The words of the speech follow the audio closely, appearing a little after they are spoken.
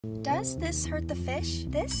Does this hurt the fish?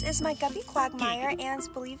 This is my guppy Quagmire, and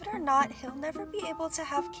believe it or not, he'll never be able to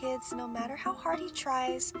have kids no matter how hard he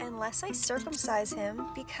tries unless I circumcise him,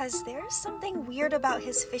 because there's something weird about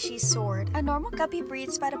his fishy sword. A normal guppy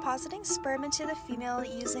breeds by depositing sperm into the female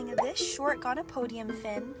using this short gonopodium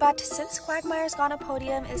fin, but since Quagmire's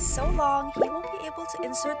gonopodium is so long, he won't be able to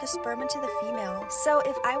insert the sperm into the female. So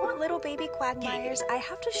if I want little baby Quagmires, I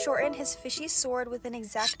have to shorten his fishy sword with an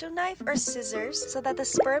X-Acto knife or scissors so that the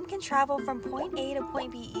sperm can travel from point A to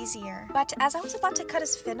point B easier. But as I was about to cut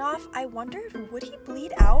his fin off, I wondered, would he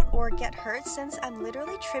bleed out or get hurt since I'm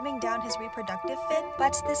literally trimming down his reproductive fin?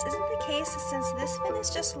 But this isn't the case since this fin is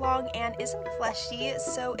just long and isn't fleshy,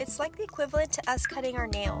 so it's like the equivalent to us cutting our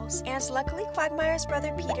nails. And luckily Quagmire's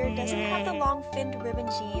brother Peter doesn't have the long finned ribbon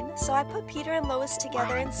gene, so I put Peter and Lois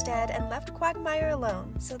together instead and left Quagmire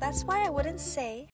alone. So that's why I wouldn't say